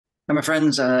Hi, my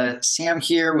friends. Sam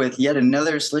here with yet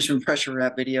another Slishman Pressure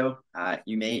Wrap video.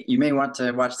 You may want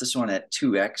to watch this one at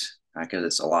 2x because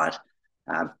it's a lot.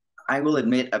 Uh, I will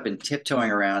admit I've been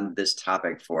tiptoeing around this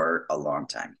topic for a long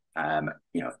time.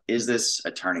 Is this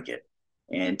a tourniquet?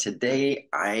 And today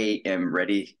I am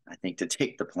ready, I think, to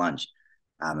take the plunge.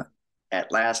 Um,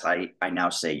 at last, I now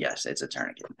say yes, it's a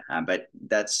tourniquet, but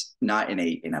that's not in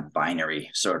a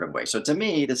binary sort of way. So to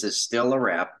me, this is still a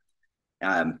wrap.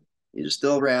 Um, these are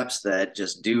still wraps that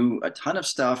just do a ton of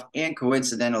stuff and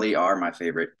coincidentally are my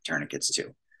favorite tourniquets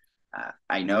too.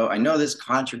 I know this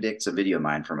contradicts a video of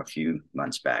mine from a few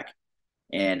months back,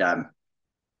 and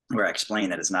where I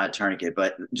explained that it's not a tourniquet,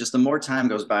 but just the more time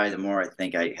goes by, the more I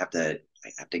think I have to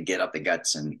get up the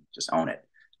guts and just own it.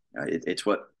 It's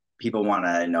what people want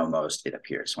to know most, it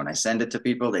appears. When I send it to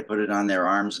people, they put it on their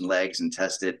arms and legs and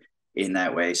test it in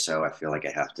that way. So I feel like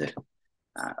I have to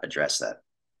address that.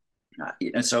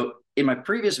 And so in my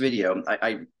previous video,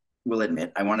 I will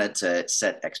admit I wanted to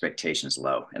set expectations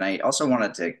low. And I also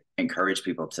wanted to encourage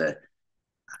people to,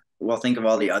 well, think of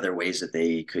all the other ways that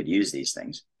they could use these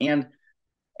things. And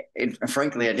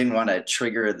frankly, I didn't want to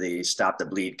trigger the stop the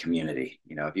bleed community.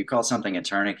 If you call something a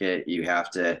tourniquet, you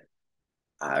have to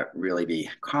really be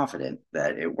confident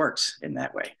that it works in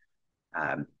that way.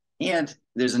 Um, and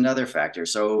there's another factor.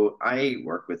 So I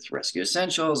work with Rescue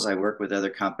Essentials. I work with other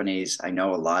companies. I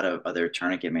know a lot of other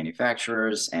tourniquet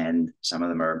manufacturers, and some of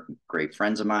them are great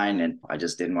friends of mine. And I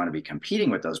just didn't want to be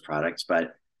competing with those products.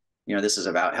 But this is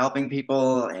about helping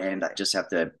people, and I just have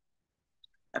to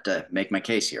make my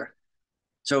case here.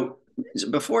 So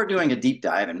before doing a deep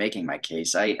dive and making my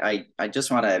case, I just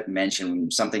want to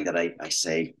mention something that I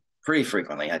say pretty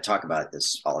frequently. I talk about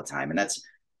this all the time, and that's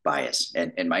bias,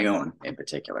 and my own in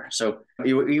particular. So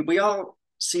we all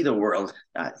see the world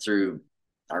through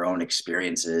our own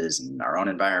experiences and our own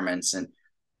environments. And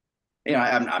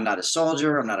I'm not a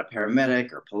soldier, I'm not a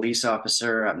paramedic or police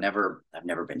officer. I've never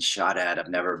been shot at. I've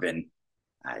never been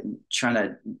trying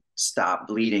to stop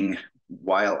bleeding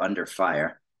while under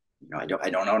fire. I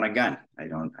don't own a gun. I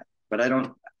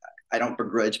don't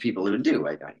begrudge people who do.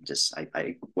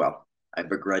 I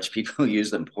begrudge people who use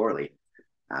them poorly.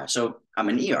 So I'm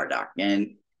an ER doc,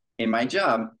 and in my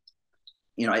job,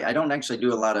 I don't actually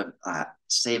do a lot of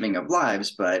saving of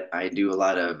lives, but I do a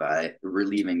lot of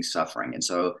relieving suffering. And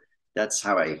so that's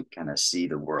how I kind of see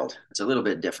the world. It's a little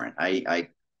bit different. I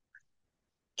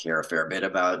care a fair bit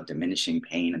about diminishing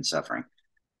pain and suffering.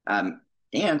 And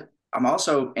I'm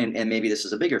also, and maybe this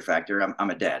is a bigger factor, I'm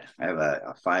a dad. I have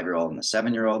a 5-year-old and a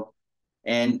 7-year-old.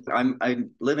 And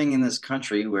I'm living in this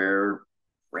country where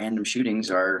random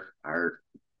shootings are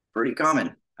pretty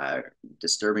common,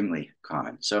 disturbingly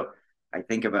common. So I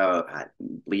think about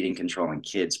bleeding control in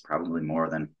kids probably more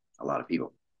than a lot of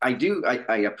people. I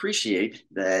appreciate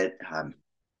that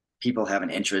people have an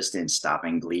interest in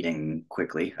stopping bleeding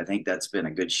quickly. I think that's been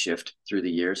a good shift through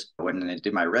the years. When I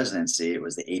did my residency, it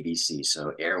was the ABC,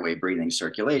 so airway, breathing,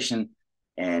 circulation.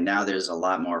 And now there's a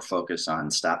lot more focus on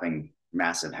stopping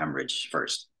massive hemorrhage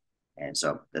first. And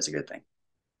so that's a good thing.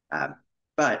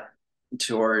 But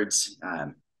towards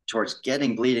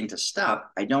getting bleeding to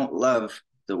stop, I don't love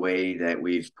the way that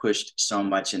we've pushed so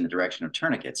much in the direction of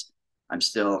tourniquets. I'm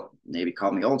still, maybe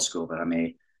call me old school, but I'm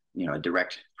a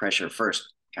direct pressure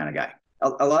first kind of guy.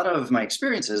 A lot of my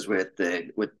experiences with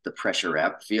the pressure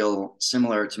wrap feel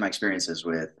similar to my experiences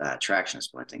with traction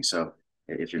splinting. So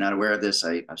if you're not aware of this,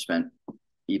 I've spent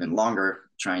even longer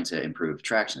trying to improve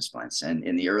traction splints. And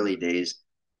in the early days,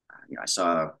 I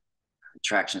saw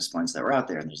traction splints that were out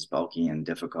there and they're just bulky and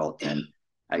difficult. And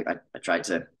I tried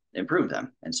to improve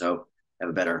them. And so I have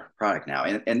a better product now.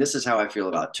 And this is how I feel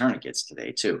about tourniquets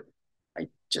today too.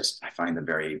 I find them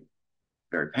very,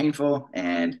 very painful,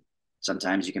 and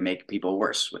sometimes you can make people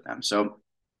worse with them. So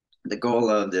the goal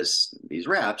of these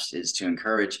wraps is to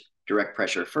encourage direct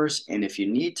pressure first. And if you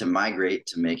need to migrate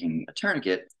to making a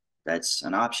tourniquet, that's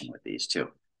an option with these too.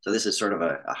 So this is sort of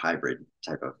a hybrid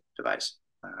type of device.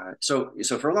 So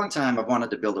for a long time, I've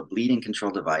wanted to build a bleeding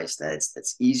control device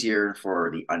that's easier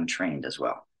for the untrained as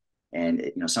well,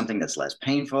 and something that's less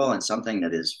painful and something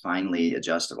that is finely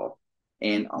adjustable,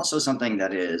 and also something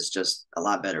that is just a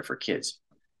lot better for kids.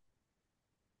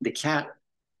 The cat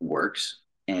works,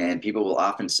 and people will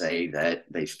often say that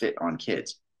they fit on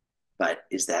kids, but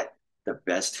is that the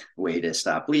best way to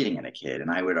stop bleeding in a kid?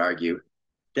 And I would argue,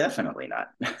 definitely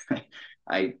not.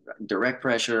 Direct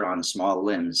pressure on small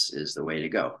limbs is the way to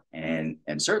go, and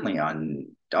certainly on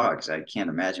dogs. I can't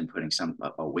imagine putting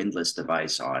a windlass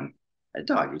device on a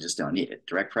dog. You just don't need it.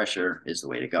 Direct pressure is the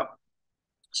way to go.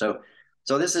 So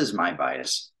this is my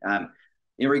bias.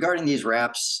 Regarding these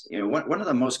wraps, one of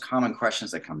the most common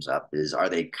questions that comes up is, are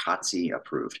they CoTCCC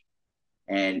approved?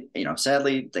 And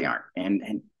sadly, they aren't.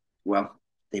 And well,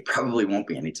 they probably won't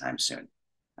be anytime soon.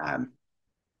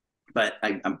 But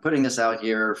I'm putting this out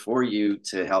here for you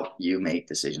to help you make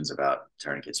decisions about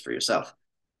tourniquets for yourself.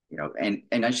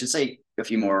 And I should say a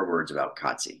few more words about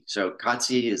CoTCCC. So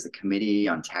CoTCCC is the Committee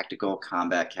on Tactical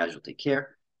Combat Casualty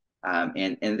Care.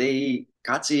 And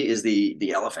CoTCCC is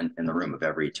the elephant in the room of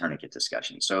every tourniquet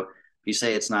discussion. So if you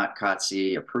say it's not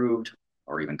CoTCCC approved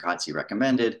or even CoTCCC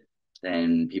recommended,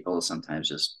 then people sometimes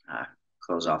just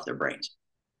close off their brains.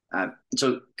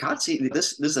 So CoTCCC,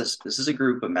 this is a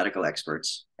group of medical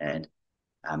experts, and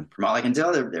from all I can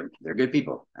tell, they're good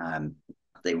people.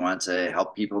 They want to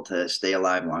help people to stay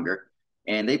alive longer,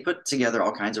 and they put together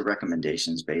all kinds of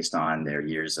recommendations based on their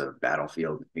years of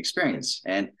battlefield experience,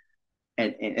 and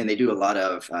they do a lot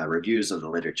of reviews of the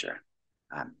literature.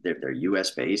 They're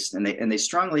U.S. based, and they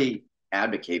strongly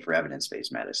advocate for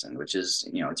evidence-based medicine, which is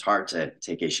it's hard to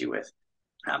take issue with.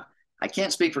 I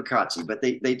can't speak for CoTCCC, but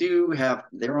they do have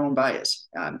their own bias.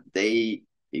 They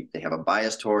have a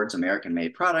bias towards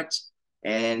American-made products,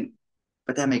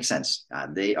 but that makes sense.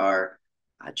 They are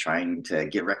trying to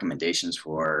give recommendations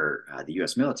for the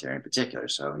U.S. military in particular.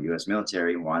 So the U.S.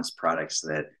 military wants products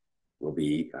that will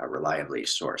be reliably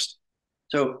sourced.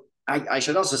 So I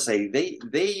should also say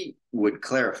they would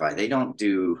clarify they don't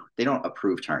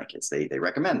approve tourniquets. They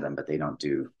recommend them, but they don't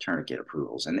do tourniquet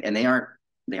approvals, and they aren't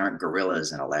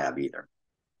gorillas in a lab either.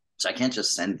 So I can't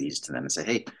just send these to them and say,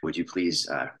 hey, would you please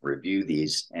review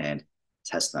these and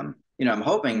test them? I'm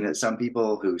hoping that some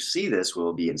people who see this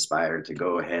will be inspired to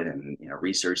go ahead and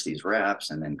research these wraps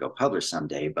and then go publish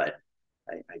someday. But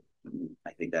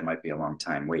I think that might be a long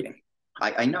time waiting.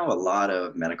 I know a lot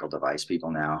of medical device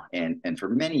people now, and for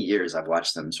many years I've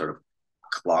watched them sort of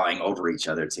clawing over each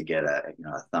other to get a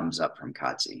thumbs up from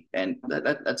CoTCCC, and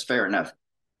that's fair enough.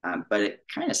 But it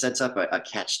kind of sets up a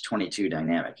catch-22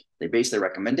 dynamic. They base their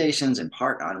recommendations in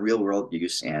part on real-world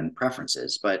use and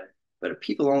preferences, but if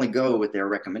people only go with their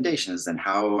recommendations, then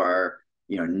how are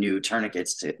new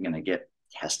tourniquets going to get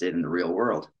tested in the real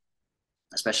world,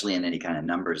 especially in any kind of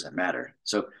numbers that matter?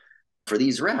 So for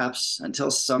these wraps, until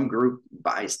some group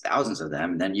buys thousands of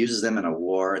them and then uses them in a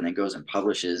war and then goes and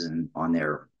publishes on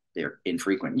their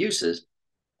infrequent uses,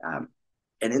 and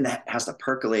then that has to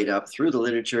percolate up through the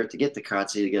literature to get the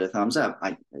CoTCCC to get a thumbs up,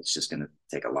 it's just going to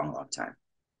take a long, long time.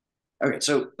 Okay,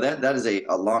 so that is a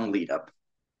long lead up.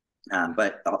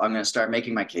 But I'm going to start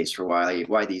making my case for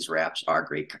why these wraps are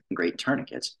great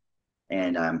tourniquets,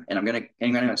 and I'm going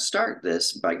to start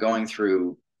this by going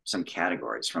through some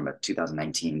categories from a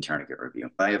 2019 tourniquet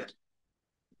review. I have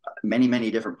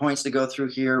many different points to go through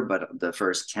here, but the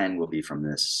first 10 will be from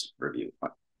this review.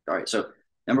 All right, so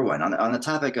number one, on the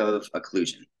topic of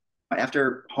occlusion,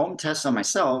 after home tests on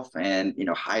myself and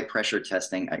high pressure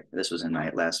testing, this was in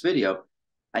my last video,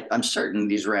 I'm certain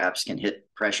these wraps can hit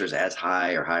pressures as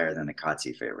high or higher than the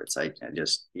CoTCCC favorites. I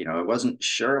just, I wasn't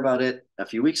sure about it a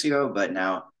few weeks ago, but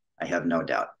now I have no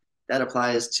doubt. That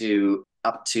applies to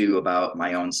up to about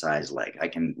my own size leg. I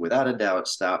can, without a doubt,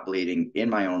 stop bleeding in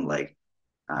my own leg,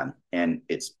 and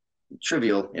it's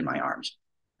trivial in my arms.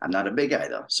 I'm not a big guy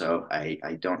though, so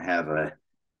I don't have a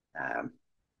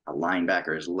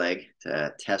linebacker's leg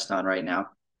to test on right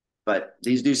now. But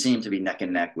these do seem to be neck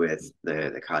and neck with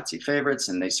the CoTCCC favorites,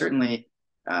 and they certainly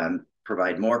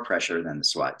provide more pressure than the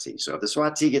SWAT-T. So if the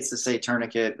SWAT-T gets to say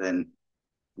tourniquet, then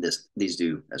these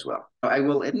do as well. I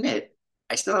will admit,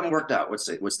 I still haven't worked out what's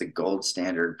the gold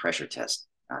standard pressure test,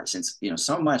 since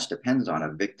so much depends on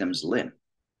a victim's limb.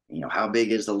 How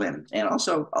big is the limb, and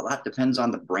also a lot depends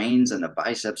on the brains and the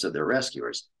biceps of their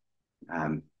rescuers.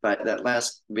 But that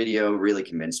last video really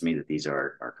convinced me that these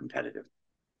are competitive.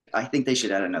 I think they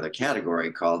should add another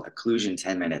category called occlusion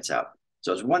 10 minutes out.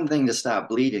 So it's one thing to stop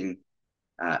bleeding,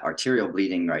 arterial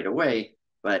bleeding right away,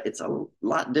 but it's a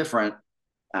lot different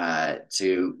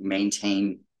to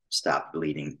maintain stop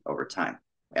bleeding over time.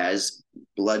 As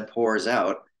blood pours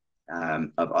out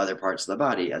of other parts of the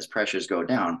body, as pressures go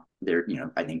down,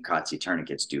 I think CoTCCC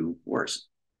tourniquets do worse.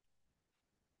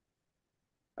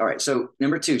 All right, so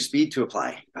number two, speed to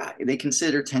apply. They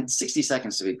consider 60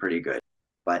 seconds to be pretty good,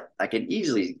 but I can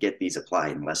easily get these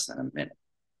applied in less than a minute.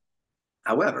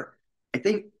 However, I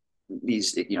think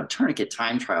these tourniquet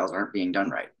time trials aren't being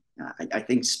done right. I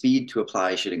think speed to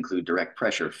apply should include direct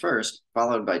pressure first,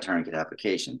 followed by tourniquet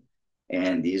application.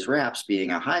 And these wraps, being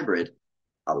a hybrid,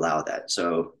 allow that.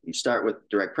 So you start with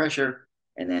direct pressure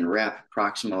and then wrap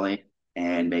proximally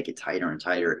and make it tighter and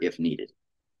tighter if needed.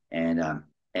 And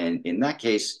in that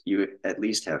case, you at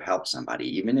least have helped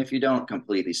somebody. Even if you don't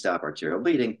completely stop arterial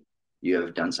bleeding, you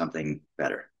have done something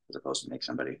better as opposed to make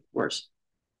somebody worse.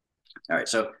 All right,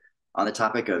 so on the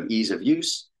topic of ease of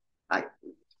use,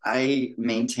 I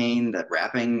maintain that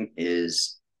wrapping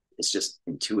it's just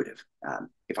intuitive.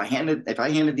 If I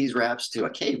handed these wraps to a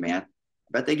caveman,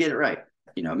 I bet they get it right.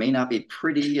 You know, it may not be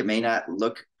pretty, it may not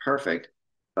look perfect,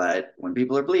 but when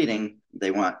people are bleeding, they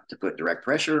want to put direct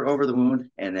pressure over the wound.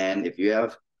 And then if you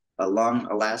have a long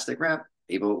elastic wrap,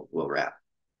 people will wrap.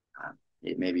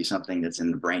 It may be something that's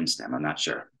in the brainstem, I'm not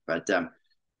sure. But,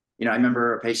 you know, I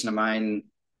remember a patient of mine,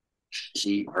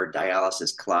 her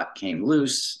dialysis clot came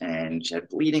loose and she had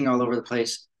bleeding all over the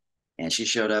place. And she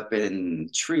showed up in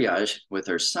triage with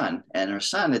her son, and her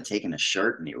son had taken a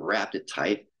shirt and he wrapped it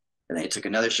tight. And then he took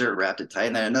another shirt, wrapped it tight,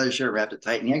 and then another shirt, wrapped it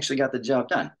tight, and he actually got the job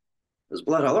done. There was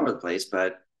blood all over the place,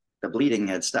 but the bleeding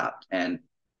had stopped, and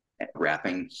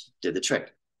wrapping did the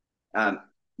trick.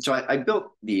 So I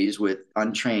built these with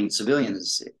untrained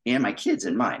civilians and my kids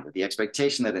in mind, with the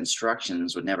expectation that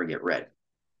instructions would never get read.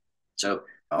 So,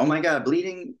 oh my God,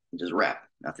 bleeding, just wrap,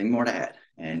 nothing more to add.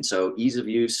 And so ease of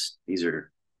use, these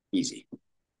are easy.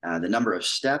 The number of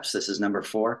steps, this is number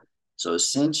 4. So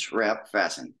cinch, wrap,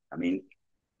 fasten. I mean,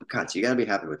 cuts, you got to be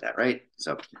happy with that, right?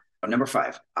 So number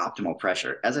 5, optimal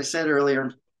pressure. As I said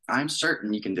earlier, I'm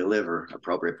certain you can deliver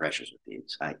appropriate pressures with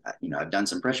these. I've done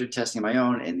some pressure testing of my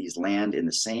own, and these land in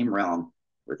the same realm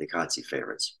with the CoTCCC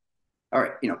favorites. All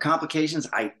right, complications.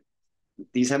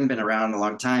 These haven't been around a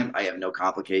long time. I have no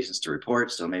complications to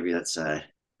report, so maybe that's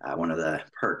one of the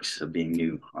perks of being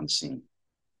new on the scene.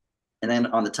 And then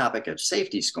on the topic of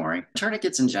safety scoring,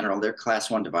 tourniquets in general, they're class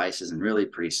 1 devices and really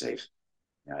pretty safe,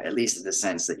 at least in the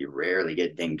sense that you rarely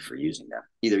get dinged for using them.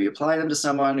 Either you apply them to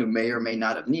someone who may or may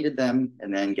not have needed them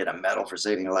and then get a medal for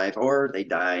saving a life, or they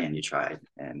die and you tried,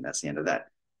 and that's the end of that.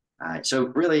 So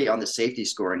really on the safety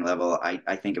scoring level,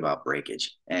 I think about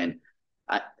breakage. And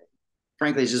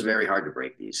frankly, it's just very hard to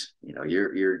break these.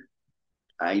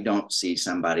 I don't see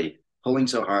somebody pulling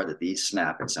so hard that these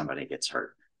snap and somebody gets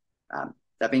hurt.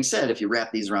 That being said, if you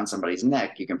wrap these around somebody's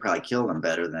neck, you can probably kill them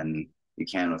better than you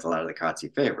can with a lot of the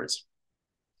CoTCCC favorites.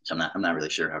 So I'm not really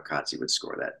sure how CoTCCC would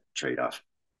score that trade-off.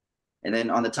 And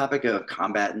then on the topic of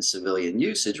combat and civilian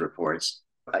usage reports,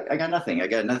 I got nothing. I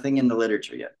got nothing in the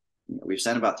literature yet. We've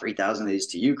sent about 3,000 of these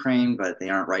to Ukraine, but they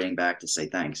aren't writing back to say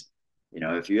thanks.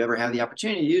 If you ever have the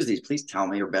opportunity to use these, please tell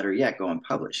me, or better yet, go and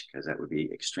publish, because that would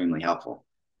be extremely helpful.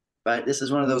 But this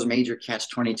is one of those major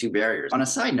catch-22 barriers. On a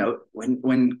side note,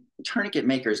 when tourniquet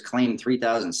makers claim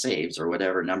 3,000 saves or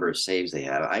whatever number of saves they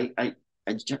have, I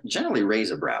generally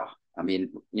raise a brow. I mean,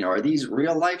 are these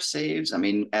real life saves? I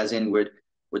mean, as in,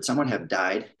 would someone have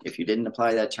died if you didn't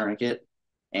apply that tourniquet,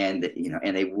 and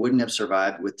they wouldn't have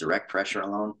survived with direct pressure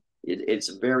alone? It's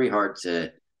very hard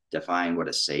to define what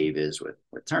a save is with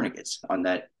tourniquets. On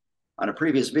a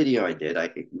previous video I did,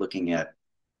 looking at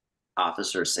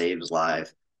officer saves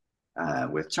live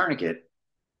with tourniquet,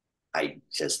 I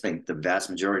just think the vast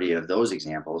majority of those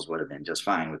examples would have been just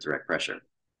fine with direct pressure.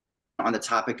 On the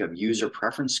topic of user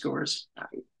preference scores,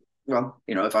 well,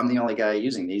 if I'm the only guy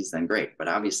using these, then great. But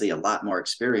obviously, a lot more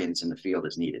experience in the field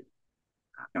is needed.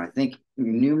 I think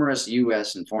numerous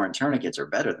U.S. and foreign tourniquets are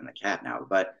better than the CAT now.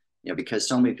 But because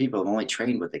so many people have only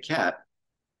trained with the CAT,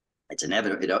 it's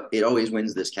inevitable. It always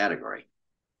wins this category.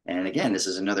 And again, this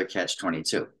is another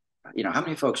catch-22. How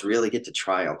many folks really get to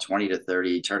trial 20 to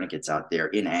 30 tourniquets out there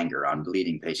in anger on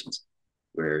bleeding patients,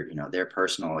 where their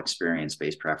personal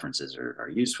experience-based preferences are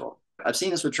useful? I've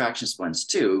seen this with traction splints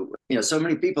too. So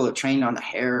many people have trained on the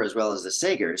Hare as well as the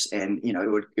Sagers, and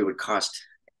it would cost,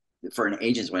 for an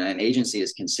agency, when an agency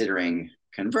is considering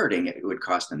converting, it would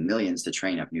cost them millions to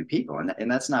train up new people,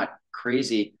 and that's not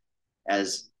crazy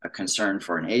as a concern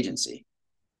for an agency.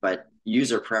 But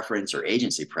user preference or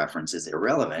agency preference is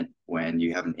irrelevant when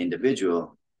you have an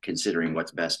individual considering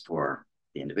what's best for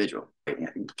the individual.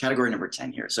 Category number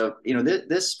 10 here. So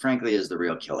this frankly is the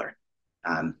real killer.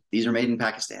 These are made in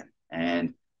Pakistan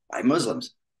and by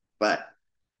Muslims, but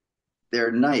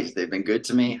they're nice. They've been good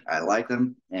to me. I like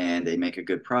them, and they make a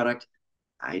good product.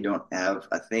 I don't have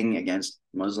a thing against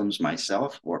Muslims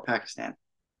myself or Pakistan.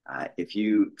 If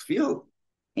you feel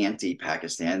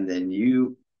anti-Pakistan, then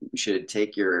you should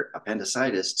take your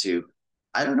appendicitis to,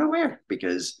 I don't know where,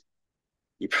 because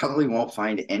you probably won't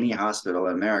find any hospital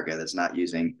in America that's not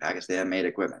using Pakistan-made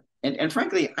equipment. And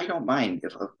frankly, I don't mind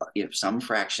if some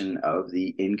fraction of the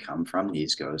income from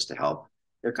these goes to help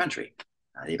their country.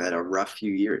 They've had a rough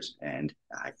few years, and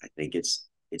I think it's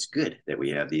good that we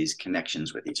have these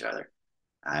connections with each other.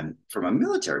 From a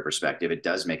military perspective, it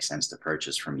does make sense to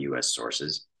purchase from U.S.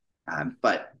 sources,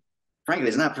 but frankly,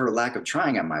 it's not for a lack of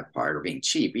trying on my part or being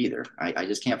cheap either. I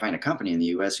just can't find a company in the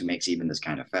U.S. who makes even this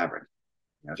kind of fabric.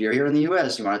 If you're here in the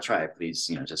US, you want to try it, please,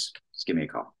 just give me a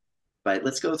call. But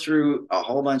let's go through a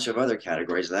whole bunch of other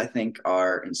categories that I think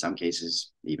are, in some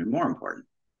cases, even more important.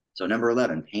 So number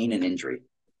 11, pain and injury.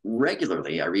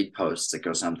 Regularly, I read posts that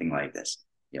go something like this.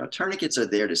 Tourniquets are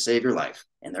there to save your life,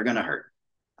 and they're going to hurt.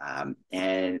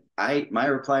 And my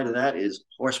reply to that is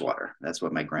horse water. That's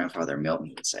what my grandfather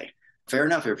Milton would say. Fair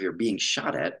enough if you're being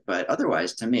shot at, but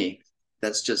otherwise, to me,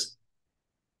 that's just,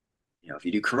 if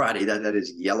you do karate, that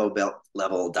is yellow belt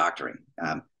level doctoring.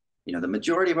 The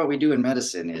majority of what we do in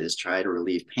medicine is try to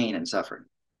relieve pain and suffering.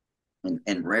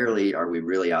 And rarely are we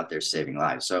really out there saving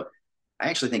lives. So I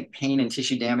actually think pain and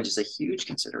tissue damage is a huge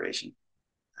consideration.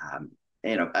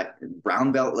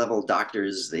 Brown belt level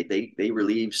doctors, they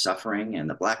relieve suffering, and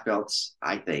the black belts,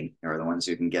 I think, are the ones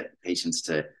who can get patients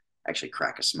to actually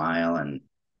crack a smile and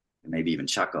maybe even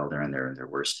chuckle during their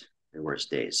worst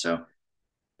days. So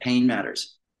pain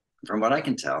matters. From what I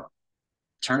can tell,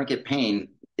 tourniquet pain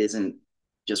isn't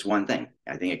just one thing.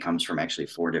 I think it comes from actually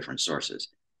 4 different sources.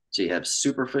 So you have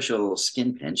superficial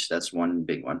skin pinch, that's one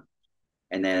big one.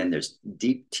 And then there's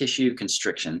deep tissue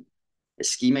constriction,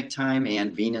 ischemic time,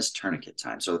 and venous tourniquet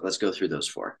time. So let's go through those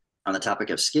 4. On the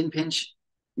topic of skin pinch,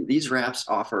 these wraps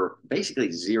offer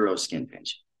basically 0 skin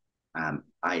pinch.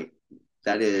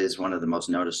 That is one of the most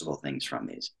noticeable things from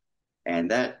these. And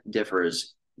that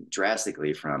differs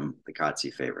drastically from the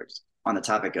CoTCCC favorites. On the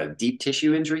topic of deep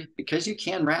tissue injury, because you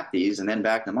can wrap these and then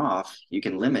back them off, you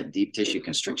can limit deep tissue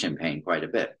constriction pain quite a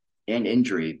bit, and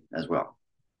injury as well.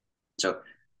 So,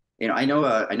 I know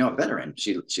a veteran.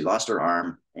 She lost her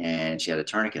arm and she had a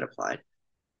tourniquet applied,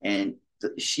 and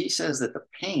she says that the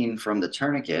pain from the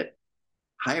tourniquet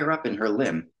higher up in her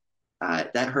limb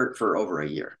that hurt for over a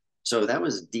year. So that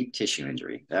was deep tissue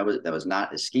injury. That was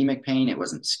not ischemic pain. It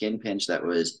wasn't skin pinch. That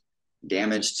was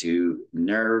damage to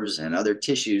nerves and other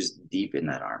tissues deep in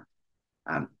that arm.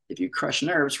 If you crush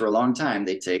nerves for a long time,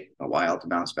 they take a while to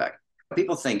bounce back.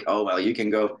 People think, oh, well, you can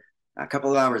go a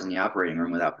couple of hours in the operating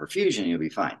room without perfusion, you'll be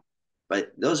fine.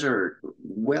 But those are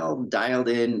well dialed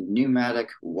in, pneumatic,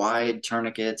 wide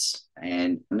tourniquets,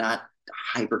 and not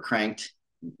hyper cranked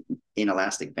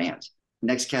inelastic bands.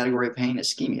 Next category of pain,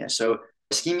 ischemia. So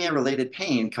ischemia related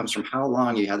pain comes from how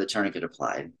long you have the tourniquet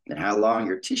applied and how long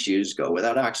your tissues go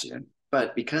without oxygen.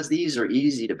 But because these are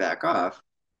easy to back off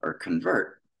or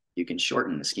convert, you can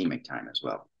shorten ischemic time as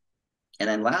well. And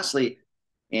then lastly,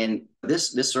 and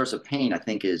this source of pain, I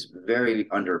think, is very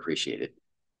underappreciated.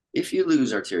 If you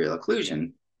lose arterial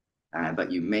occlusion,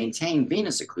 but you maintain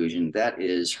venous occlusion, that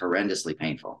is horrendously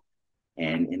painful.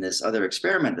 And in this other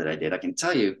experiment that I did, I can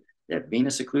tell you that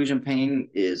venous occlusion pain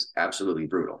is absolutely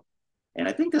brutal. And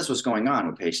I think that's what's going on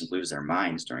when patients lose their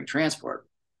minds during transport.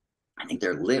 I think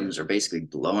their limbs are basically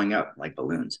blowing up like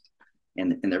balloons.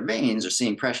 And their veins are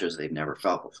seeing pressures they've never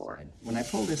felt before. When I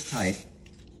pull this tight,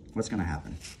 what's going to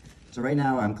happen? So right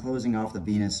now I'm closing off the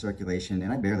venous circulation,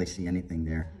 and I barely see anything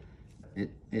there.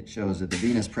 It shows that the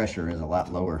venous pressure is a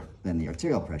lot lower than the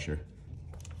arterial pressure.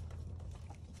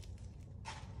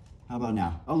 How about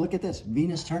now? Oh, look at this,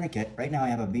 venous tourniquet. Right now I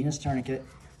have a venous tourniquet,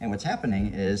 and what's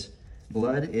happening is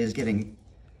blood is getting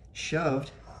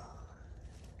shoved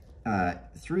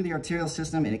through the arterial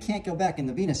system, and it can't go back in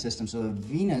the venous system, so the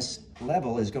venous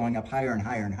level is going up higher and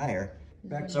higher and higher.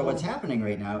 So what's happening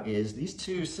right now is these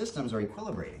two systems are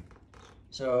equilibrating.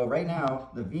 So right now,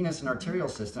 the venous and arterial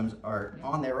systems are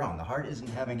on their own. The heart isn't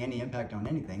having any impact on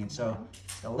anything, and so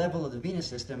the level of the venous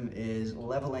system is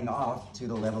leveling off to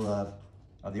the level of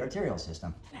the arterial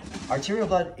system. Arterial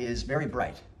blood is very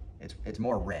bright. It's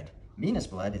more red. Venous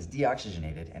blood is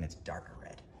deoxygenated and it's darker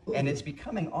red. And it's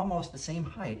becoming almost the same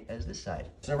height as this side.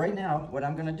 So right now, what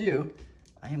I'm gonna do,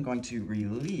 I am going to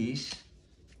release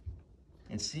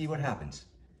and see what happens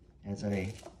as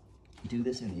I do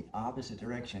this in the opposite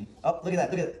direction. Oh, look at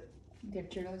that, look at that. The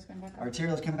arterial is coming back up.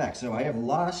 Arterial is coming back. So I have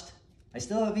lost, I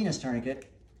still have a venous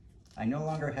tourniquet. I no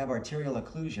longer have arterial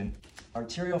occlusion.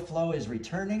 Arterial flow is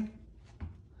returning.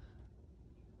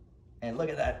 And look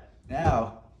at that.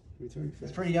 Now,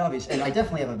 it's pretty obvious. And I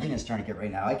definitely have a venous tourniquet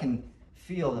right now. I can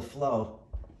feel the flow.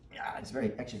 Yeah, it's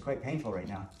actually quite painful right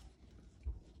now.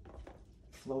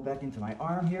 Flow back into my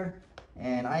arm here.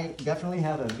 And I definitely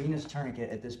have a venous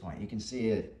tourniquet at this point. You can see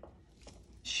it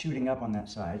shooting up on that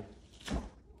side.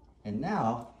 And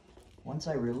now, once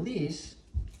I release,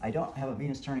 I don't have a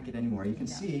venous tourniquet anymore. You can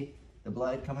see the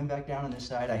blood coming back down on this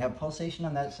side. I have pulsation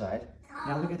on that side.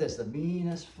 Now look at this, the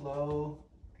venous flow.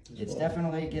 It's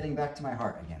definitely getting back to my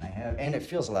heart again. And it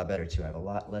feels a lot better too. I have a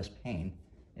lot less pain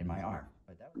in my arm.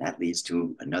 But that leads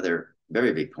to another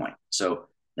very big point. So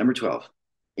number 12,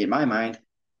 in my mind,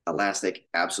 elastic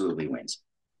absolutely wins.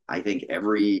 I think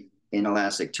every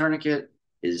inelastic tourniquet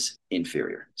is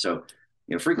inferior. So,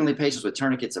 frequently patients with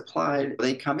tourniquets applied,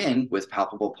 they come in with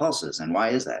palpable pulses. And why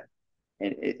is that?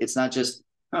 And it's not just,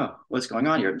 oh, what's going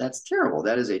on here? That's terrible.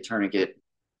 That is a tourniquet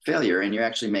failure, and you're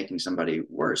actually making somebody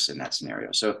worse in that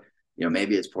scenario. So,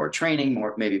 maybe it's poor training,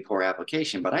 or maybe poor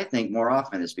application, but I think more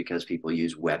often it's because people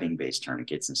use webbing-based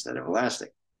tourniquets instead of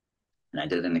elastic. And I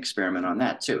did an experiment on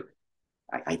that too.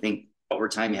 I think over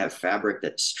time you have fabric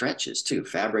that stretches too.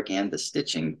 Fabric and the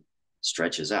stitching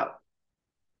stretches out.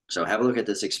 So have a look at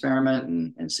this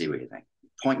experiment and see what you think.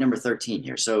 Point number 13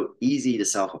 here. So easy to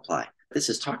self-apply. This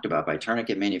is talked about by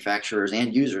tourniquet manufacturers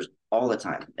and users all the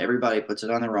time. Everybody puts it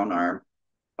on their own arm,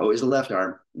 always the left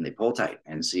arm, and they pull tight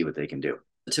and see what they can do.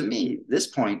 To me, this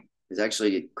point is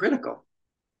actually critical.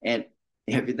 And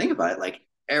if you think about it, like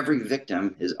every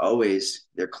victim is always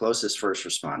their closest first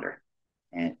responder.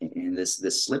 And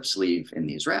this slip sleeve in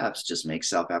these wraps just makes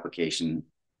self-application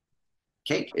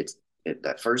cake.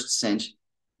 That first cinch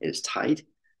is tight,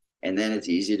 and then it's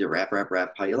easy to wrap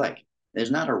how you like.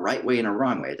 There's not a right way and a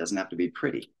wrong way. It doesn't have to be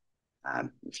pretty.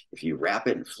 If you wrap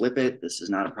it and flip it, this is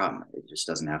not a problem. It just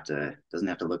doesn't have to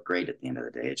look great at the end of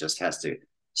the day. It just has to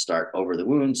start over the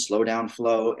wound, slow down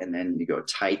flow, and then you go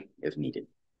tight if needed.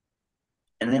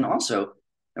 And then also,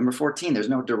 number 14, there's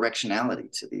no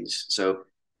directionality to these. So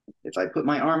if I put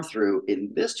my arm through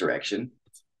in this direction,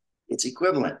 it's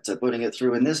equivalent to putting it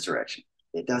through in this direction.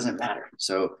 It doesn't matter.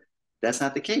 So that's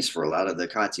not the case for a lot of the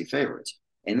CoTCCC favorites.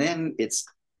 And then it's,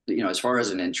 as far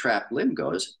as an entrapped limb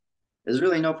goes, there's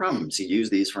really no problem to use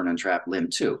these for an entrapped limb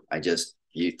too. I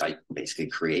basically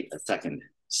create a second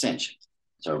cinch.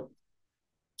 So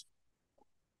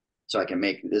I can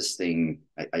make this thing,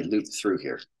 I loop through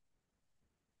here.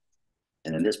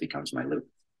 And then this becomes my loop.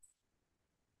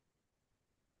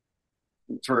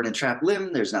 For an entrapped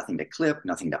limb, there's nothing to clip,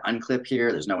 nothing to unclip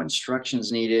here. There's no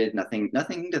instructions needed, nothing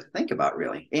to think about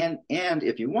really. And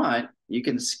if you want, you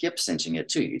can skip cinching it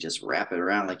too. You just wrap it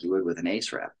around like you would with an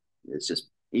ace wrap. It's just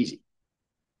easy.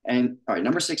 And all right,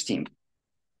 number 16,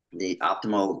 the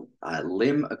optimal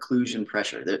limb occlusion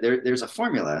pressure. There's a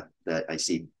formula that I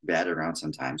see batted around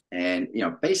sometimes. And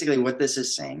basically what this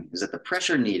is saying is that the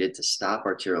pressure needed to stop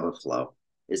arterial flow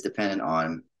is dependent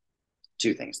on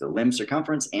two things: the limb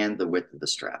circumference and the width of the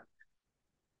strap.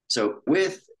 So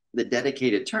with the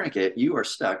dedicated tourniquet, you are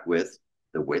stuck with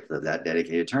the width of that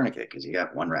dedicated tourniquet because you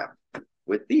got one wrap.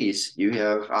 With these, you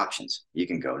have options. You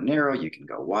can go narrow, you can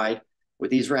go wide. With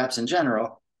these wraps in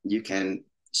general, you can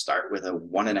start with a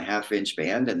 1.5 inch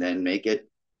band and then make it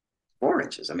 4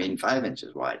 inches. 5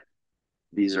 inches wide.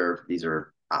 These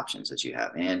are options that you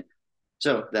have. And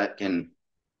so that can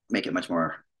make it much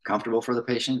more comfortable for the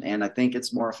patient, and I think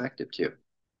it's more effective too.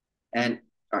 And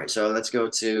all right, so let's go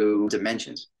to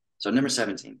dimensions. So number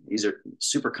 17, these are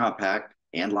super compact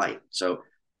and light. So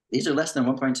these are less than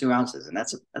 1.2 ounces, and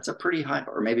that's a pretty high,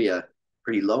 or maybe a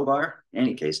pretty low bar. In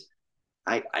any case,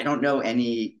 I don't know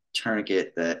any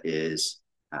tourniquet that is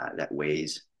that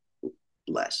weighs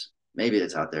less. Maybe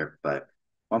it's out there, but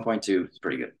 1.2 is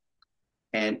pretty good.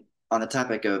 And on the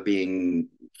topic of being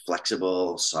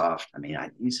flexible, soft,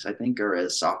 these I think are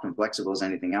as soft and flexible as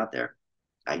anything out there.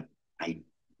 I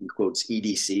in quotes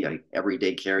EDC, I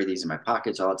everyday carry these in my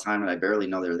pockets all the time, and I barely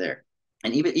know they're there.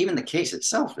 And even the case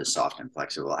itself is soft and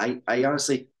flexible. I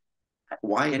honestly,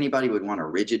 why anybody would want a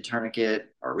rigid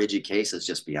tourniquet or a rigid case is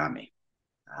just beyond me.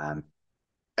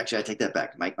 Actually, I take that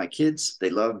back. My kids, they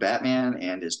love Batman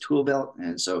and his tool belt,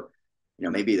 and so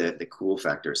maybe the cool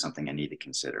factor is something I need to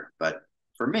consider. But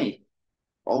for me,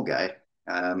 old guy,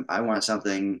 I want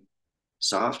something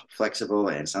soft, flexible,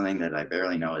 and something that I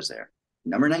barely know is there.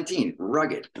 Number 19,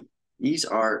 rugged. These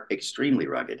are extremely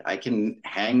rugged. I can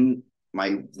hang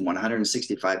my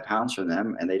 165 pounds from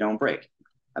them and they don't break.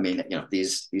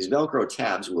 These Velcro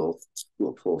tabs will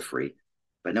pull free,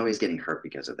 but nobody's getting hurt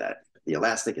because of that. The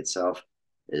elastic itself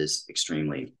is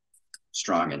extremely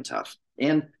strong and tough.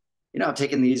 And, I've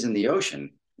taken these in the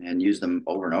ocean and used them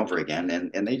over and over again,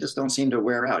 and they just don't seem to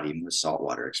wear out even with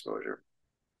saltwater exposure.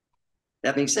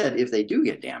 That being said, if they do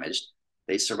get damaged,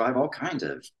 they survive all kinds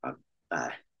of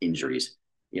injuries.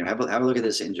 Have a look at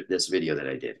this video that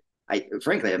I did.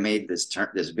 Frankly, I made this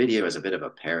video as a bit of a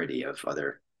parody of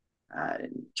other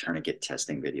tourniquet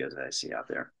testing videos that I see out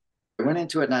there. I went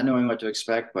into it not knowing what to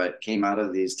expect, but came out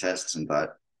of these tests and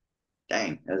thought,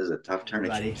 dang, that is a tough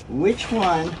tourniquet. Which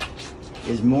one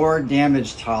is more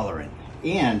damage tolerant?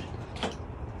 And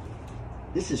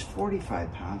this is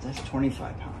 45 pounds, that's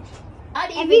 25 pounds.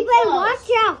 Everybody watch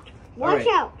out, watch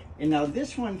out. And now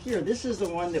this one here, this is the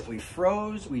one that we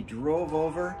froze, we drove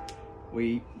over,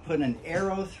 we put an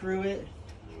arrow through it.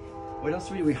 What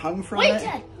else we hung from it?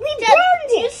 We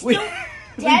burned it.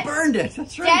 We burned it.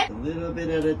 That's right. A little bit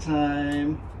at a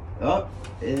time. Oh,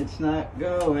 it's not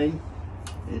going.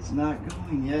 It's not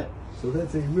going yet. So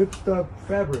that's a ripstop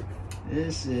fabric.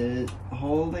 This is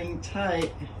holding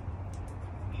tight.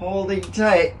 Holding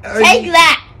tight. Take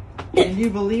that! Can you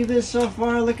believe this so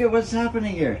far? Look at what's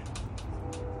happening here.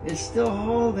 It's still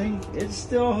holding. It's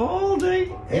still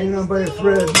holding. Hanging on by a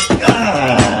thread.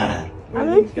 Ah! What do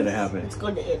you think's gonna happen? It's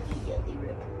going to immediately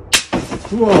rip.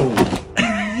 Whoa.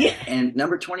 And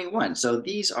number 21. So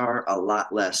these are a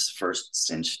lot less first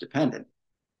cinch dependent.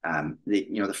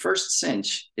 The first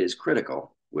cinch is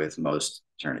critical with most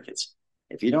tourniquets.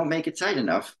 If you don't make it tight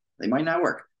enough, they might not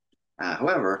work.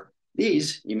 However,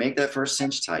 these, you make that first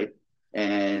cinch tight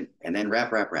and then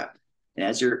wrap. And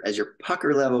as your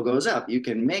pucker level goes up, you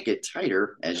can make it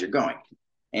tighter as you're going.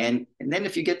 And then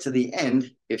if you get to the end,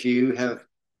 if you have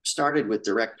started with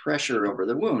direct pressure over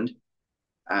the wound,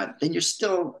 then you're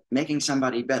still making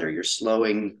somebody better. You're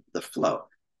slowing the flow.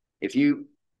 If you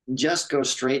just go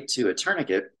straight to a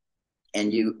tourniquet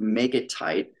and you make it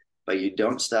tight, but you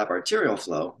don't stop arterial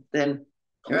flow, then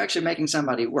you're actually making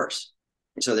somebody worse.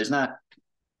 So there's not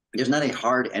a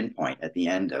hard endpoint at the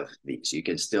end of these. You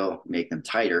can still make them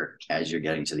tighter as you're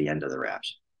getting to the end of the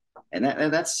wraps. And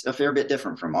that's a fair bit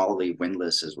different from all the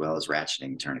windlass as well as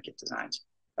ratcheting tourniquet designs.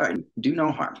 All right, do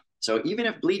no harm. So even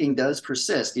if bleeding does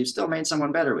persist, you've still made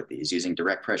someone better with these using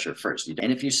direct pressure first.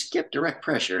 And if you skip direct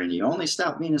pressure and you only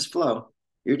stop venous flow,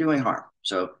 you're doing harm.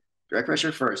 So direct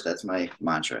pressure first, that's my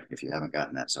mantra if you haven't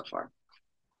gotten that so far.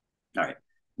 All right,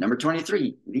 number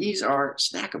 23, these are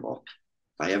stackable.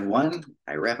 If I have one,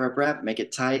 I wrap, make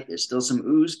it tight. There's still some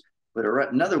ooze, put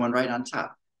another one right on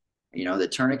top. You know, the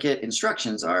tourniquet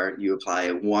instructions are you apply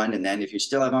one, and then if you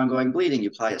still have ongoing bleeding, you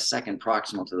apply a second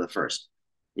proximal to the first.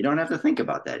 You don't have to think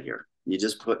about that here. You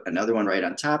just put another one right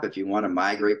on top. If you want to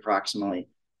migrate proximally,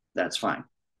 that's fine.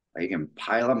 Or you can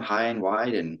pile them high and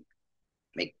wide and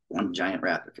make one giant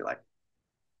wrap if you like.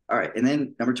 All right, and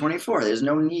then number 24, there's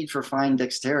no need for fine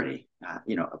dexterity.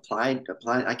 Apply.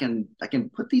 I can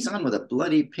put these on with a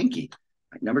bloody pinky.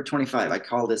 Like number 25, I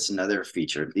call this another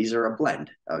feature. These are a blend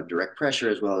of direct pressure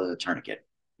as well as a tourniquet.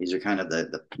 These are kind of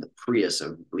the Prius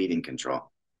of bleeding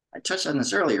control. I touched on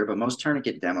this earlier, but most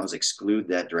tourniquet demos exclude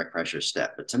that direct pressure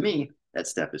step. But to me, that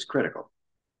step is critical.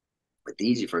 With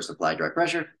these, you first apply direct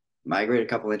pressure, migrate a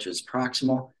couple inches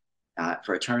proximal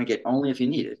for a tourniquet only if you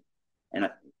need it.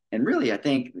 And really, I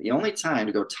think the only time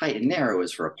to go tight and narrow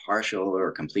is for a partial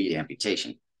or complete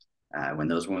amputation, when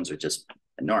those wounds are just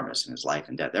enormous and it's life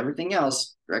and death. Everything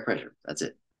else, direct pressure, that's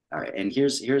it. All right, and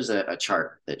here's a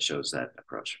chart that shows that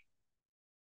approach.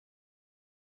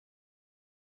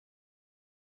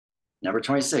 Number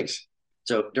 26.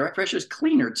 So direct pressure is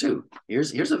cleaner too.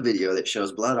 Here's a video that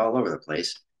shows blood all over the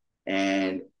place,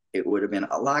 and it would have been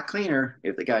a lot cleaner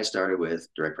if the guy started with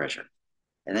direct pressure.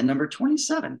 And then number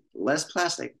 27, less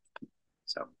plastic.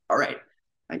 So, all right,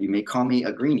 you may call me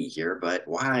a greenie here, but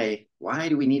why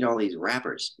do we need all these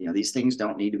wrappers? You know, these things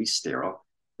don't need to be sterile.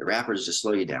 The wrappers just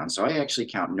slow you down. So I actually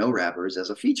count no wrappers as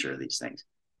a feature of these things.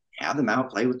 Have them out,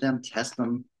 play with them, test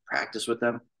them, practice with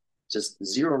them. Just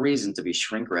zero reason to be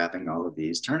shrink wrapping all of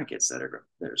these tourniquets that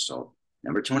are sold.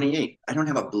 Number 28, I don't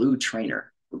have a blue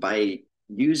trainer. By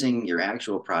using your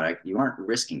actual product, you aren't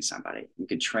risking somebody. You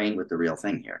can train with the real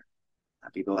thing here.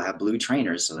 People have blue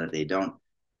trainers so that they don't,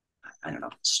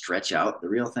 stretch out the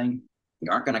real thing.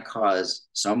 You aren't going to cause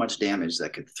so much damage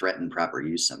that could threaten proper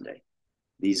use someday.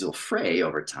 These will fray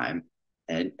over time,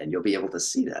 and you'll be able to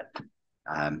see that.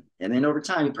 And then over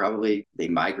time, they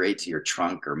migrate to your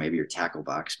trunk or maybe your tackle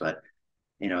box. But,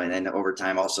 and then over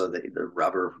time, also the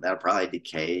rubber, that'll probably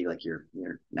decay like your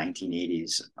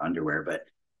 1980s underwear, but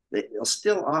they'll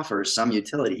still offer some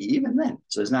utility even then.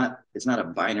 So it's not a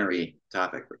binary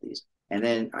topic with these. And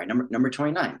then, all right, number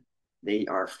 29, they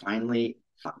are finely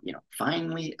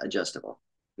adjustable.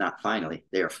 Not finally,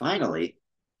 they are finally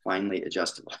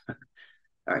adjustable.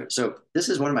 All right, so this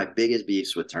is one of my biggest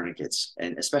beefs with tourniquets,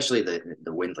 and especially the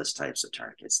windlass types of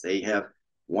tourniquets. They have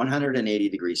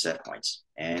 180-degree set points,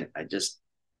 and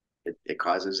it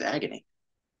causes agony.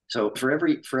 So for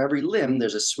every limb,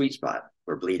 there's a sweet spot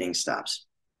where bleeding stops.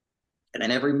 And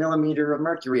then every millimeter of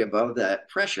mercury above that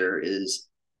pressure is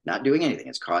not doing anything.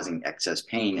 It's causing excess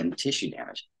pain and tissue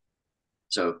damage.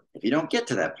 So if you don't get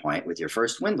to that point with your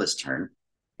first windlass turn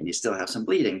and you still have some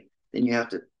bleeding, then you have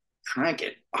to crank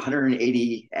it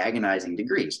 180 agonizing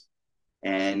degrees.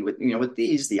 And with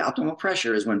these, the optimal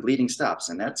pressure is when bleeding stops,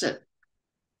 and that's it.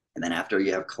 And then after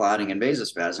you have clotting and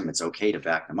vasospasm, it's okay to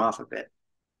back them off a bit.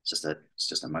 It's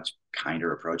just a much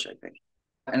kinder approach, I think.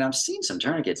 And I've seen some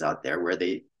tourniquets out there where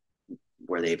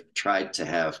they've tried to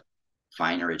have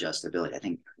finer adjustability. I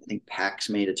think PAX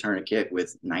made a tourniquet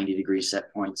with 90-degree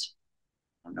set points.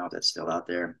 I don't know if that's still out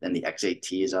there. Then the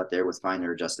X8T is out there with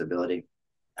finer adjustability.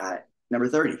 Number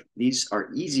 30, these are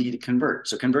easy to convert.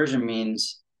 So conversion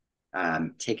means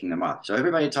taking them off. So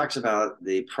everybody talks about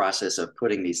the process of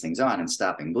putting these things on and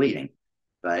stopping bleeding.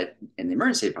 But in the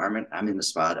emergency department, I'm in the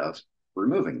spot of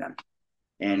removing them.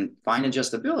 And fine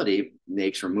adjustability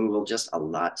makes removal just a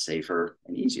lot safer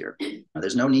and easier. Now,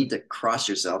 there's no need to cross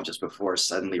yourself just before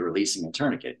suddenly releasing a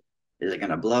tourniquet. Is it going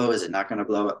to blow? Is it not going to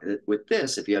blow? With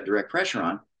this, if you have direct pressure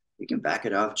on, you can back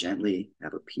it off gently,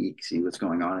 have a peek, see what's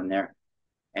going on in there.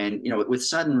 And with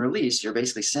sudden release, you're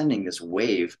basically sending this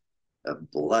wave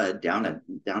of blood down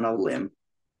a limb.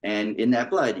 And in that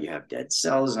blood, you have dead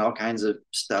cells and all kinds of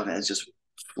stuff, and it's just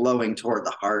flowing toward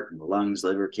the heart and the lungs,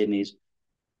 liver, kidneys.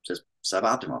 Just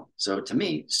suboptimal. So to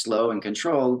me, slow and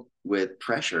controlled with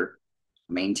pressure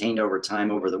maintained over time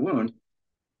over the wound,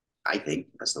 I think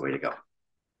that's the way to go.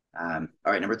 All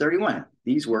right, number 31.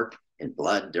 These work in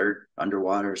blood, dirt,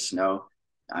 underwater, snow.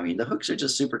 I mean, the hooks are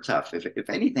just super tough. If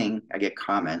anything, I get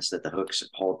comments that the hooks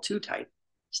hold too tight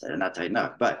instead of not tight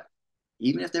enough. But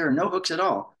even if there are no hooks at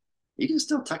all, you can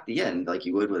still tuck the end like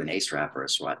you would with an ace wrap or a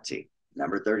SWAT tee.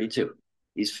 Number 32.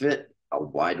 These fit a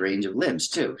wide range of limbs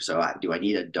too. So do I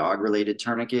need a dog-related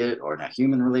tourniquet or a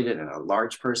human-related and a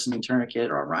large person tourniquet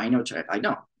or a rhino tourniquet? I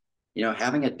don't.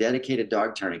 Having a dedicated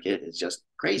dog tourniquet is just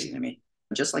crazy to me.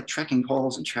 Just like trekking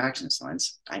poles and traction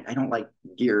slings, I don't like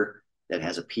gear that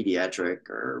has a pediatric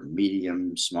or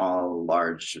medium, small,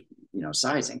 large,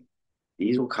 sizing.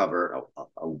 These will cover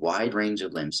a wide range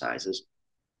of limb sizes.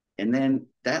 And then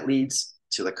that leads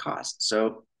to the cost.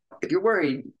 So if you're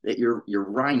worried that your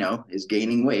rhino is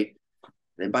gaining weight,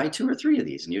 then buy 2 or 3 of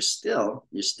these, and you're still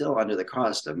under the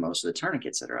cost of most of the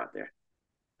tourniquets that are out there.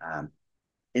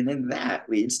 And then that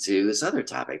leads to this other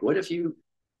topic. What if you,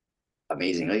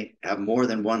 amazingly, have more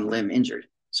than one limb injured?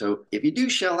 So if you do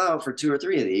shell out for 2 or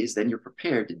 3 of these, then you're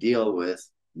prepared to deal with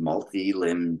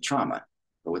multi-limb trauma.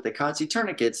 But with the CoTCCC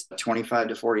tourniquets, $25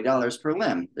 to $40 per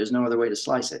limb, there's no other way to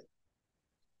slice it.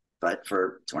 But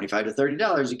for $25 to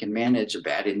 $30, you can manage a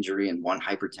bad injury in one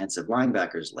hypertensive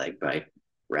linebacker's leg by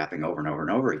wrapping over and over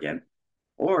and over again,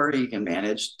 or you can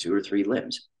manage 2 or 3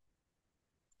 limbs.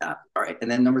 All right,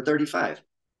 and then number 35.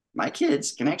 My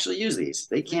kids can actually use these.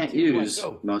 They can't use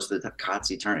most of the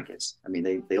CoTCCC tourniquets. I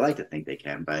mean, they like to think they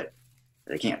can, but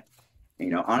they can't.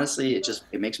 Honestly,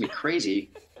 it makes me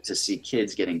crazy to see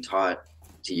kids getting taught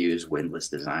to use windlass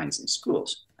designs in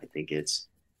schools. I think it's,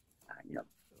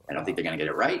 I don't think they're going to get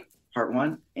it right, part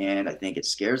 1, and I think it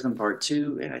scares them, part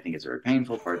 2, and I think it's very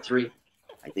painful, part 3.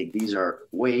 I think these are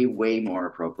way, way more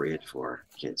appropriate for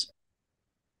kids.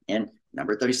 And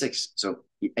number 36. So,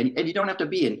 and you don't have to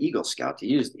be an Eagle Scout to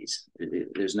use these.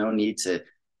 There's no need to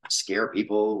scare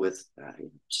people with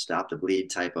stop the bleed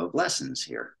type of lessons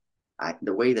here.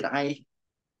 The way that I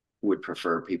would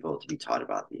prefer people to be taught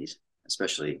about these,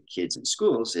 especially kids in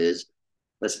schools, is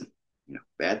listen,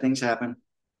 bad things happen.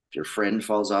 If your friend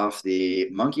falls off the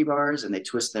monkey bars and they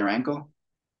twist their ankle,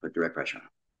 put direct pressure on.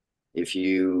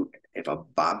 If a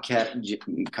bobcat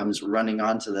comes running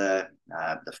onto the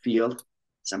field,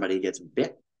 somebody gets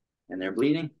bit and they're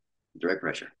bleeding, direct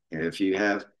pressure. If you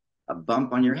have a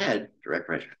bump on your head, direct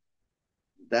pressure.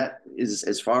 That is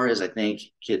as far as I think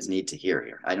kids need to hear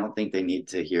here. I don't think they need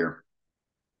to hear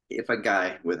if a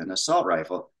guy with an assault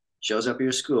rifle shows up at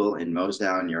your school and mows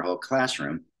down your whole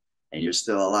classroom and you're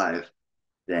still alive,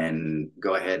 then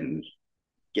go ahead and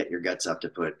get your guts up to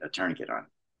put a tourniquet on.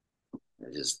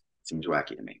 It just seems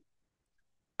wacky to me.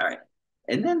 All right.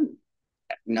 And then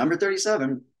number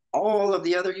 37, all of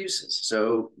the other uses.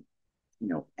 So,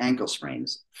 ankle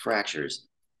sprains, fractures,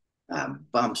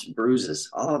 bumps, bruises,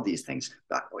 all of these things.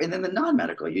 And then the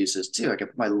non-medical uses too. I can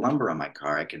put my lumbar on my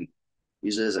car. I can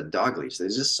use it as a dog leash.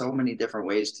 There's just so many different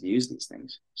ways to use these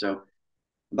things. So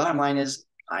the bottom line is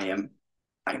I am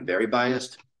very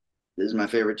biased. This is my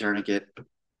favorite tourniquet.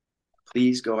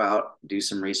 Please go out, do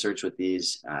some research with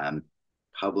these,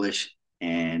 publish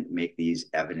and make these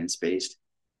evidence-based.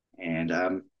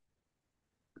 And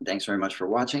thanks very much for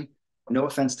watching. No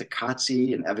offense to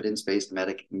CoTCCC and evidence-based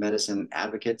medicine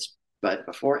advocates, but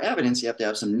before evidence, you have to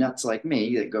have some nuts like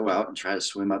me that go out and try to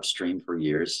swim upstream for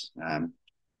years, bang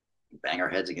our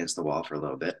heads against the wall for a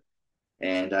little bit,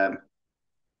 and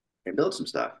build some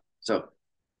stuff. So,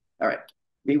 all right,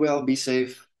 be well, be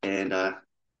safe, and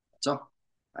that's all.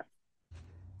 Bye.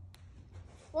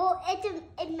 Well,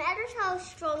 it matters how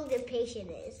strong the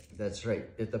patient is. That's right.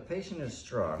 If the patient is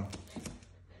strong,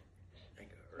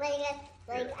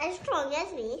 like as strong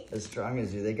as me. As strong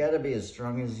as you. They got to be as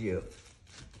strong as you.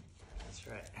 That's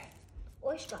right.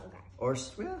 Or stronger. Or,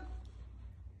 well,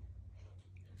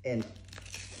 And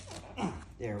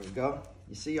there we go.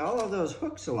 You see, all of those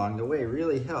hooks along the way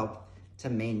really help to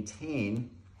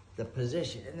maintain the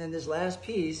position. And then this last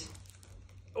piece,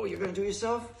 oh, you're gonna do it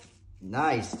yourself?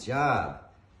 Nice job.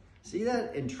 See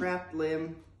that entrapped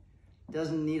limb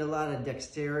doesn't need a lot of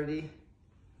dexterity,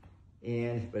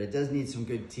 but it does need some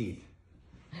good teeth.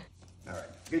 All right,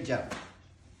 good job.